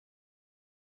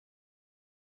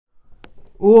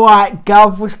Alright,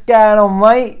 Gov, what's going on,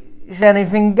 mate? It's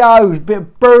anything goes, bit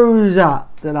of Bruza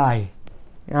today.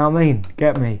 You know what I mean?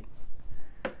 Get me?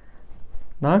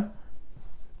 No?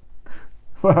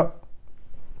 Well,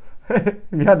 if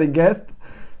you hadn't guessed,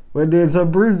 we're doing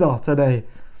some Bruza today.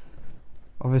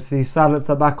 Obviously,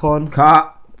 silencer back on.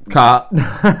 Cut.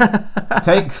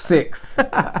 Take 6.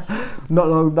 Not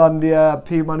long done the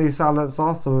P-Money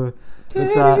silencer, so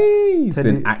looks like He's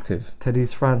been active.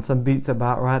 Teddy's throwing some beats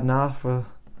about right now for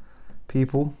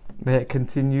people. May it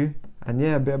continue. And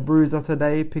yeah, a bit of Bruza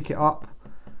today. Pick it up.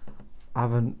 I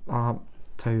can't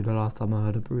tell you the last time I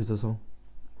heard a Bruza song.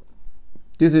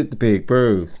 This is the big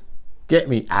Bruce. Get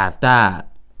me after that.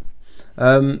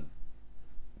 The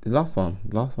last one.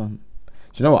 Do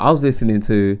you know what? I was listening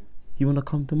to You Wanna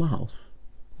Come to My House?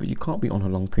 But you can't be on a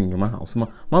long thing in my house. My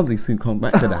mumsy soon come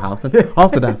back to the house, and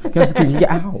after that, you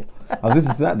get out. I was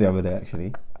listening to that the other day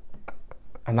actually,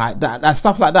 and like that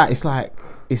stuff like that. It's like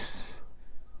it's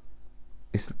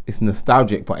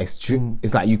nostalgic, but it's true.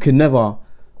 It's like you can never,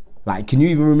 like, can you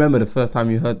even remember the first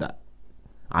time you heard that?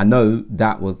 I know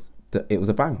that it was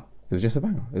a banger. It was just a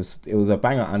banger. It was a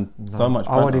banger, and so much.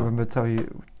 I won't even be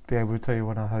able to tell you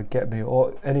when I heard Get Me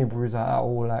or any Bruza at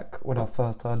all. Like when I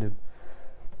first heard him.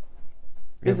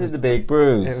 This is the big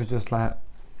Bruce. It was just like,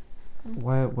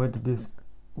 where did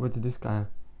this guy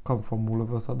come from all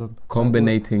of a sudden?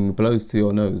 Combinating blows to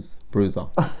your nose, Bruza.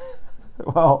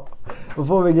 Well,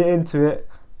 before we get into it,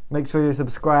 make sure you're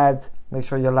subscribed, make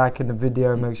sure you're liking the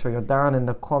video, make sure you're down in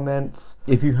the comments.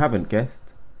 If you haven't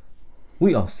guessed,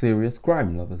 we are serious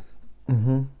grime lovers.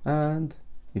 And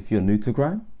if you're new to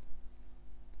grime,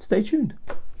 stay tuned.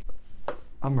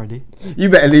 I'm ready. You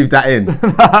better leave that in.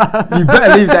 You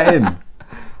better leave that in.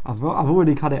 I've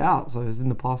already cut it out, so it's in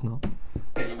the past now.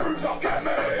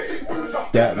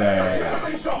 Get me.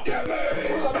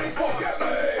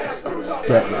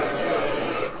 Get me.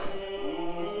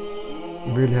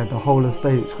 Really had the whole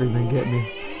estate screaming, "Get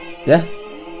me!" Yeah.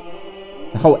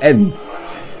 The whole ends.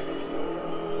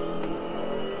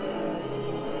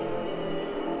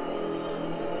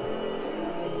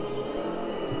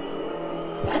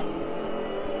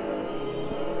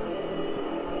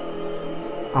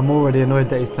 I'm already annoyed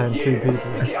that he's playing two people.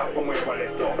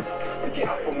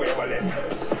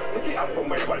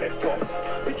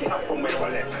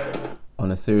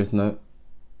 On a serious note,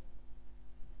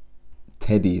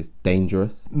 Teddy is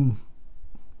dangerous.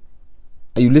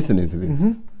 Are you listening to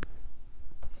this?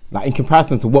 Like in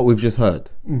comparison to what we've just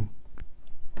heard.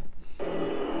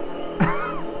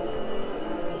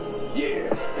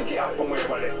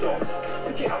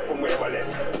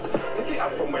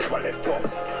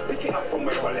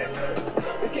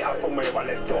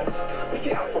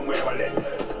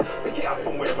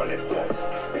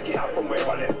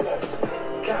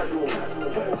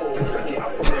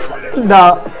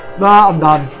 No, I'm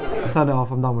done. Turn it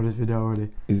off. I'm done with this video already.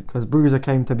 Because Bruza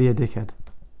came to be a dickhead.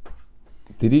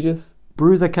 Did he just?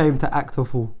 Bruza came to act a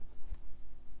fool.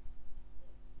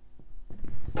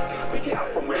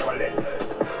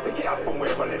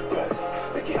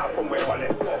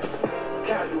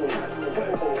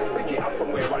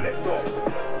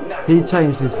 He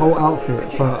changed his whole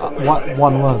outfit for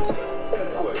one word.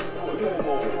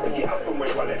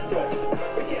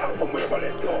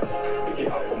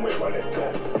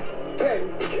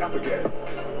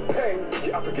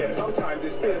 Sometimes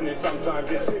it's business, sometimes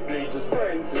it's simply just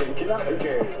friends linking up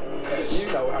again.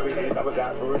 You know how it is. I was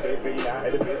out for a bit, been out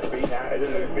of the bits, been out of the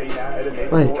loop, been out of the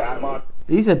mix. Wait,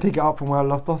 he said pick it up from where I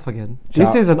left off again.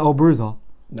 This isn't old Bruza.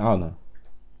 Oh no.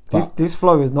 This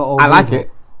flow is not old Bruza. I like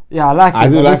it. Yeah, I like it. I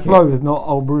do like this flow is not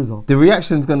old Bruza. The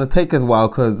reaction's gonna take us a while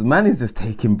because man is just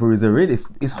taking Bruza. Really,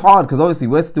 it's hard because obviously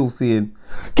we're still seeing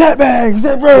get back,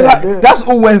 bro. That's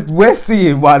all we're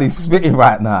seeing while he's spitting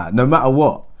right now, no matter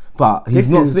what. But he's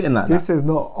not spitting like that. This is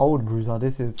not old Bruza.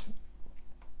 This is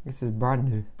brand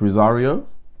new. Bruzario.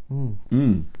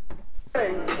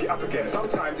 Up again.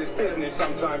 Sometimes it's business,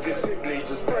 sometimes it's simply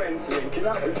just friends linking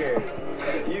up again.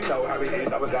 You know how it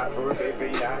is. I was out for a bit,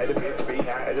 been out of the bits, been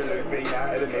out of the loop, been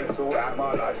out of the mix, all out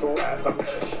my life, all out some. Now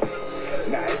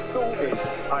it's sorted.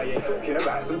 I ain't talking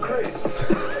about some crisps.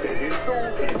 Says it's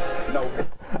sorted. No.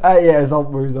 Yeah, it's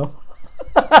old Bruza.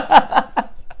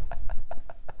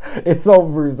 It's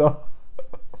old Bruza.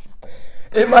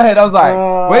 In my head, I was like,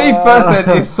 when he first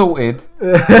said it's sorted, he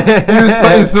was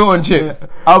putting salt on chips.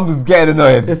 I'm just getting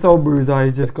annoyed. It's old Bruza.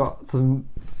 He just got some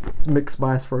mixed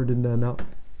spice thrown in there now.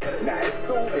 Now it's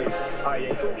sorted. I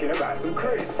ain't talking about some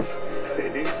crisps.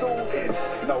 Said it's sorted.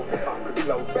 No, I could be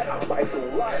low better, but it's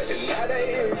alright. And now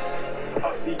there is.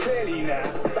 I see clearly now.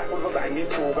 Back with a bang,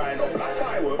 it's all going off like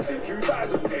fireworks in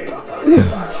 2000.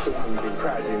 Moving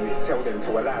crowds in this, tell them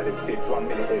to allow them fibs. 1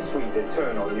 minute they're sweet, then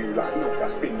turn on you like milk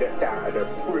that's been left out of the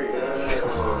fridge.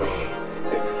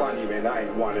 Them funny men, I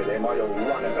ain't one of them. I own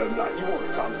one of them. Like, you want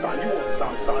some, son? You want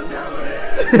some, son?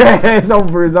 Yeah, it's on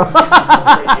Bruza.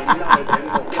 None of them,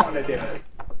 not one of them.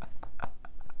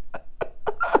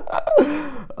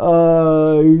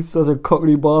 He's such a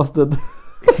cockney bastard.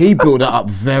 He built that up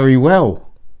very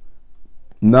well.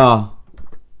 Nah.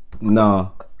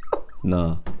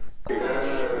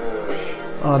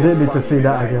 I didn't need to see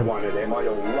that again. One of them, I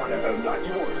own one of them. Like,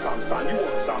 you want some, son? You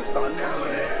want some, son?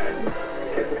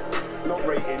 Not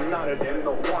rating none of them,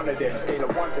 not one of them. Scale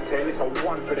of 1 to 10, it's a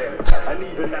 1 for them. And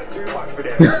even that's too much for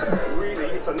them. Really,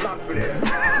 it's a none for them.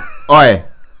 Oi.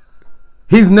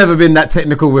 He's never been that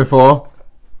technical before.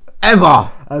 Ever.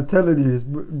 I'm telling you,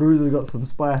 Bruza's got some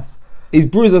spice. He's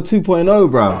Bruza 2.0,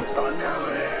 bro.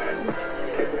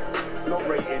 Not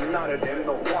rating none of them,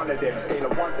 not one of them. Scale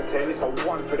of 1 to 10, it's a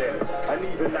 1 for them. And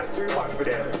even that's too much for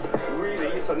them. Really,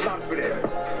 it's a none for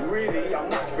them. Really, I'm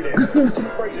much for them.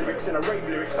 Spray lyrics and a rave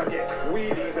lyrics, I get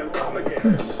wheelies and come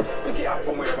again. Pick it up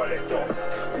from where I left off.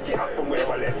 Pick it up from where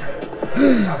I left. Pick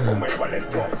it up from where I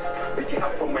left off. Pick it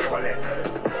up from where I left.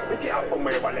 Pick it up from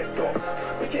where I left off.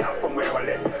 Pick it up from where I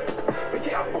left. Pick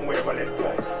it up from where I left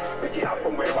off. Pick it up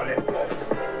from where I left off.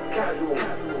 Casual,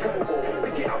 formal.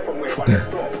 Pick it up from where I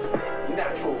left off.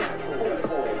 Natural,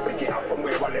 forceful. Pick it up from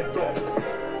where I left off.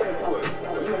 Awkward,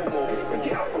 normal. Pick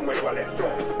it up from where I left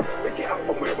off. Pick it up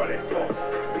from where I left off.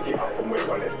 Pick it up from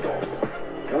where I left off.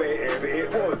 Wherever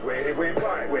it was, where it went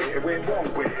right, where it went wrong,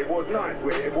 where it was nice,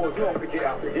 where it was not. Pick it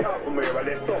up from where I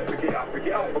left off. Pick it up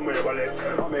from where I left.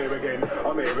 I'm here again,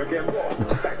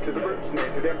 what? Back to the roots, near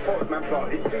to them pots, man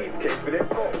planted seeds, came for them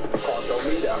pots. Can't tell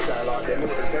me that I sound like them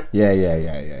all the same.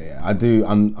 Yeah. I do.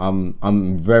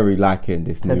 I'm very liking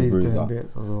this Teddy's new doing Bruza.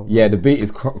 bits as well. Yeah, the beat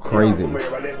is crazy. From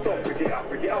where I left off, pick it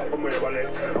up from where I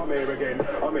left. I'm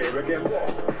here again,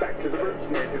 what? Back to the roots,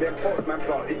 near to them pots, man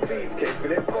planted seeds, came for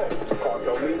them pots. Can't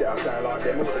tell me that I sound like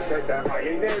them, all the said that I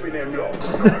ain't there in them lot.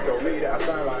 Can't tell me that I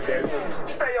sound like them.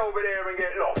 Stay over there and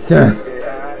get lost.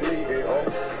 Leave it off.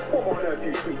 What on earth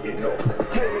you speaking of?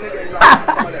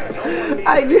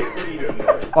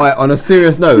 Alright, on a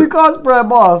serious You note, can't spread a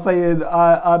bar saying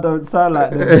I don't sound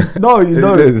like them. No, you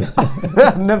don't.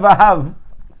 Never have.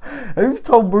 Who's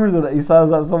told Bruza that he sounds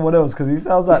like someone else? Because he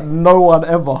sounds like no one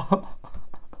ever.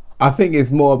 I think it's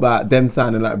more about them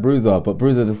sounding like Bruza, but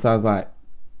Bruza just sounds like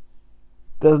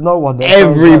There's no one that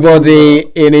sounds like everybody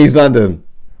in East London.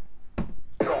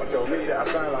 Can't tell me that I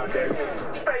sound like them.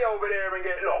 Stay over there and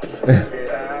get lost.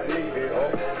 Leave it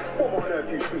off. What on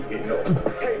earth you speaking of?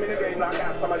 Came in the game like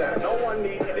that, some of that. No one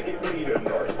needed to give me the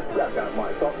nod. Grab that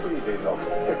mic, start squeezing off.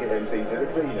 Take it MC to the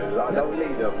cleaners. I don't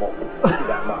need a mop. Look at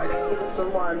that mic.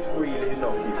 Some rhymes reeling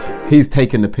off you two. He's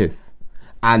taking the piss,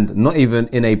 and not even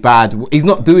in a bad. He's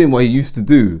not doing what he used to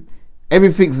do.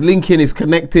 Everything's linking, is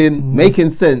connecting,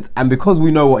 making sense, and because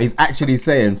we know what he's actually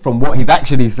saying from what he's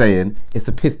actually saying, it's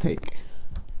a piss take.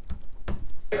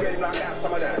 Again, like that,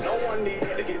 some of that. No one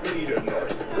needed to give me the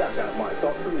nod. Grab that mic,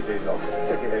 start squeezing off.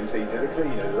 Take it MC to the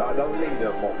cleaners. I don't need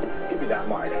a mop. Give me that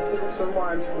mic. Some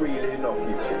rhymes reeling off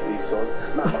you chippy sod.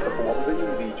 Man must have thought it was an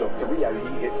easy job. To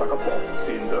reality hits like a box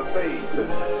in the face.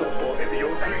 And stop whatever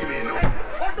you're dreaming of.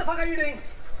 What the fuck are you doing?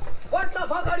 What the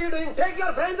fuck are you doing? Take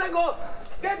your friends and go.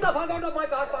 Get the fuck out of my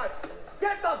car park.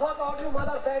 Get the fuck out, you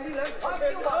mother family. Fuck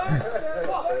you, man.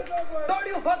 Don't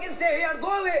you fucking stay here.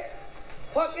 Go away.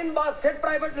 Fucking bastard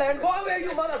private land. Go away,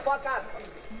 you motherfucker.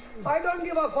 I don't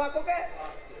give a fuck, okay?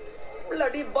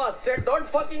 Bloody bastard. Don't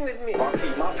fucking with me. I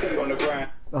keep my feet on the ground.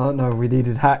 Oh no, we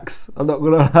needed hacks. I'm not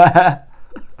gonna lie.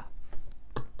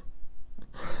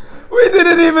 We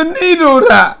didn't even need all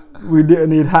that. We didn't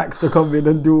need hacks to come in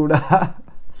and do all that.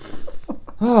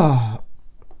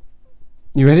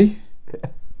 You ready?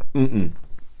 And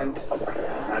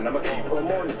I'ma keep them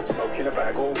on. Smoking a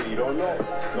bag or weed or not.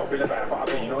 Not been a bad, but I've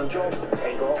been on job.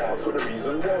 Ain't got to ask what the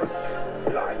reason was.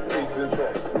 Life, pigs and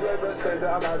troughs. Whoever said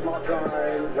that I've had my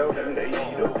time, tell them they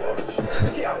need a watch.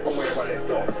 Pick it up from where I left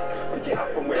off. Pick it up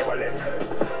from where I left.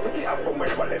 Pick it up from where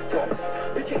I left off.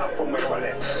 Pick it up from where I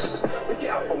left. Pick it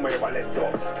up from where I left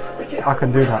off. Pick it up I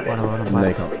can do that when I'm on a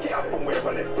mic. Pick it up from where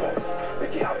I left off.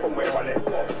 Pick it up from where I left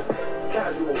off.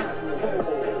 Casual,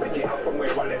 formal. Pick it up from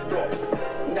where I left off.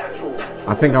 Natural.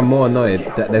 I think I'm more annoyed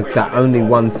that there's that only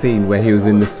one scene where he was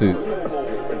in the suit.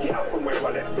 Pick it up from where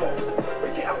I left off.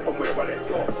 Pick it up from where I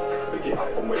left off. Pick it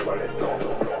up from where I left off.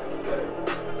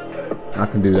 I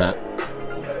can do that.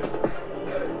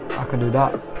 I can do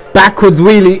that. Backwards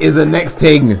wheelie is the next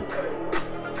thing.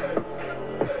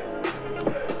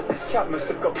 This chap must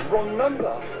have got the wrong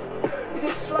number. Is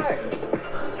it slang?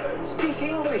 speak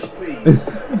English, please?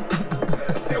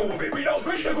 Deal with it, we don't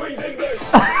speak the Queen's English.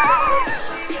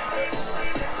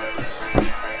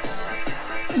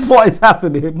 What is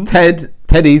happening?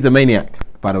 Teddy's a maniac,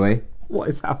 by the way. What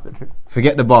is happening?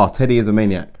 Forget the bar. Teddy is a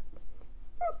maniac.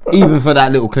 Even for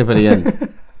that little clip at the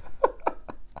end.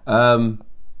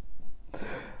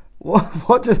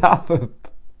 What just happened?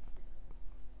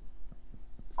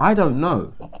 I don't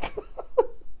know.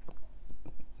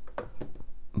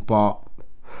 But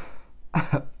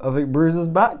I think Bruza's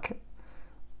back.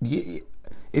 yeah,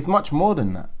 it's much more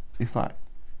than that. It's like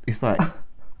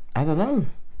I don't know.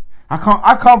 I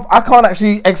can't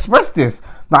actually express this.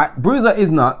 Like, Bruzza is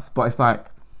nuts, but it's like,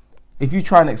 if you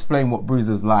try and explain what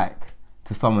Bruzza's like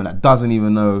to someone that doesn't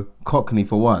even know Cockney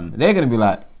for one, they're gonna be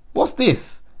like, "What's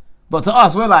this?" But to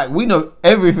us, we're like, we know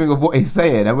everything of what he's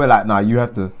saying, and we're like, "Nah, you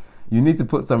need to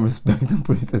put some respect on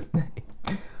Bruzza's name."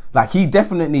 Like, he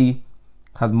definitely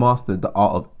has mastered the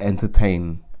art of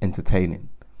entertaining,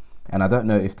 and I don't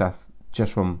know if that's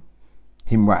just from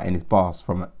him writing his bars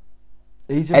from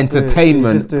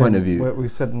entertainment point of view. What we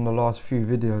said in the last few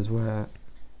videos, where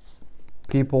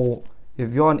people,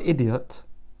 if you're an idiot,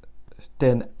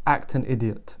 then act an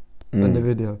idiot in the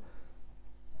video.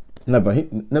 No, but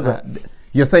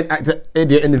you're saying act an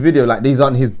idiot in the video like these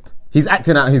aren't his. He's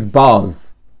acting out his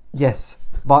bars. Yes,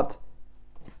 but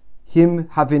him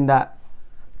having that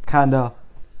kind of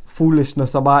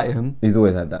foolishness about him. He's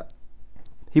always had that.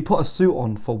 He put a suit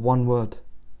on for one word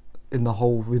in the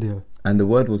whole video, And the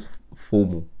word was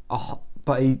formal.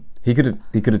 but he could have.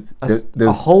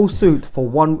 a whole suit for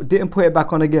one. Didn't put it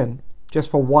back on again,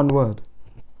 just for one word.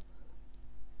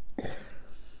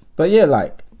 But yeah,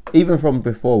 like, even from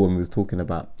before when we was talking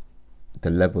about the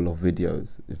level of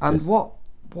videos. And what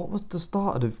was the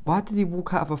start of it? Why did he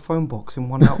walk out of a phone box in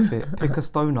one outfit, pick a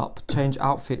stone up, change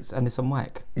outfits, and it's a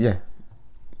mic? Yeah,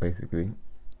 basically.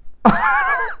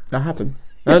 That happened.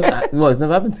 Yeah. Well, it's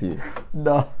never happened to you.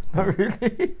 No, not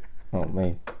really. Oh,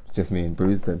 me. It's just me and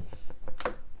Bruce then.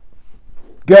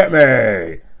 Get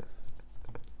me!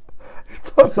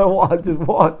 That's not what I just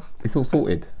watched. It's all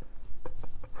sorted.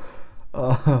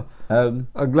 I'm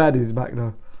glad he's back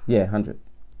though. Yeah, 100.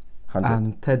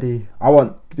 And Teddy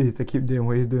needs to keep doing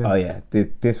what he's doing. Oh yeah,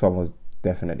 this one was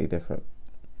definitely different.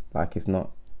 Like, it's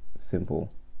not simple.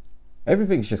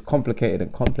 Everything's just complicated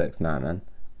and complex now, man.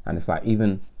 And it's like,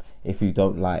 even if you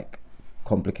don't like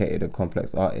complicated and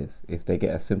complex artists, if they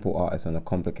get a simple artist on a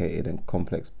complicated and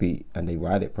complex beat and they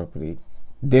write it properly,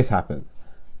 this happens.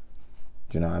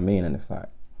 Do you know what I mean? And it's like,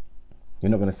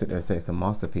 you're not gonna sit there and say it's a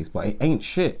masterpiece, but it ain't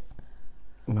shit.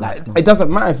 No, like, it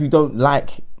doesn't matter if you don't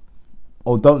like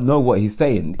or don't know what he's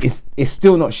saying. It's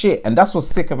still not shit. And that's what's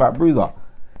sick about Bruza.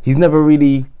 He's never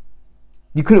really,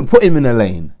 you couldn't put him in a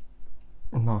lane.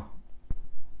 No.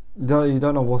 You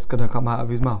don't know what's gonna come out of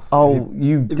his mouth. Oh,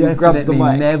 you definitely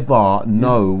never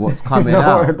know what's coming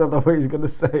out. I don't know what he's gonna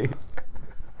say.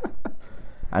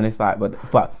 And it's like,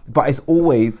 but it's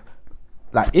always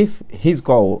like, if his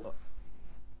goal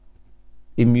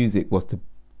in music was to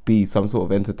be some sort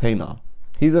of entertainer,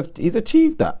 he's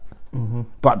achieved that. Mm-hmm.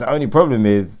 But the only problem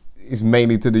is it's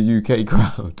mainly to the UK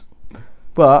crowd.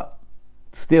 But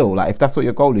still, like, if that's what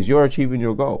your goal is, you're achieving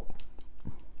your goal.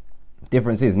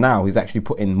 Difference is now he's actually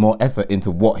putting more effort into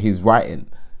what he's writing,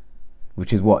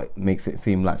 which is what makes it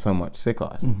seem like so much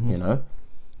sicker, you know.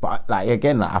 But like,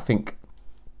 again, like, I think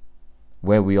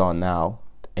where we are now,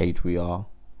 the age we are,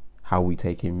 how we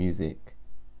take in music,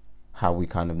 how we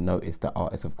kind of notice that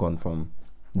artists have gone from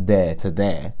there to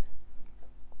there.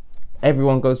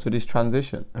 Everyone goes through this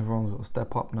transition. Everyone's got to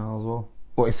step up now as well.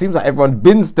 Well, it seems like everyone's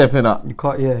been stepping up. You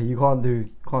can't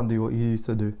do what you used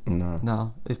to do.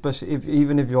 No, especially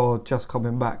even if you're just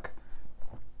coming back.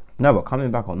 No, but coming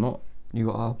back or not, you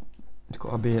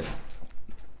gotta be it.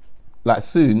 Like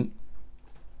soon,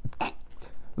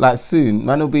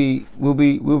 man, we'll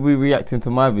be reacting to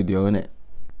my video, innit?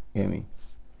 Get me?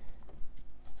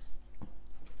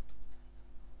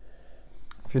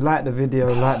 If you like the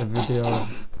video,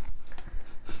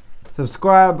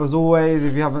 subscribe as always.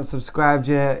 If you haven't subscribed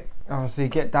yet, obviously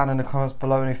get down in the comments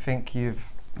below anything you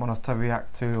want us to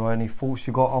react to, or any thoughts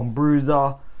you got on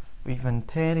Bruza, or even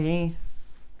Teddy.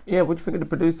 Yeah, what do you think of the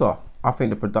producer? I think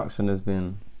the production has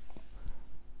been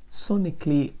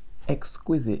sonically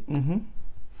exquisite.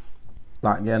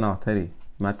 Like, yeah, no, Teddy,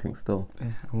 mad thing still. Yeah,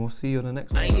 and we'll see you on the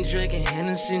next one. I ain't drinking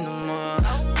Hennessy no more,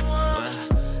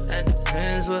 but that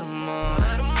depends what I'm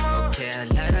on. Okay, I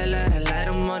light,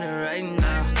 I'm on it right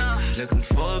now. Looking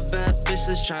for a bad bitch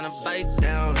that's tryna bite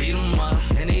down, eat 'em up.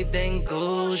 Anything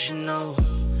goes, you know.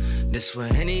 This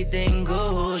where anything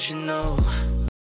goes, you know.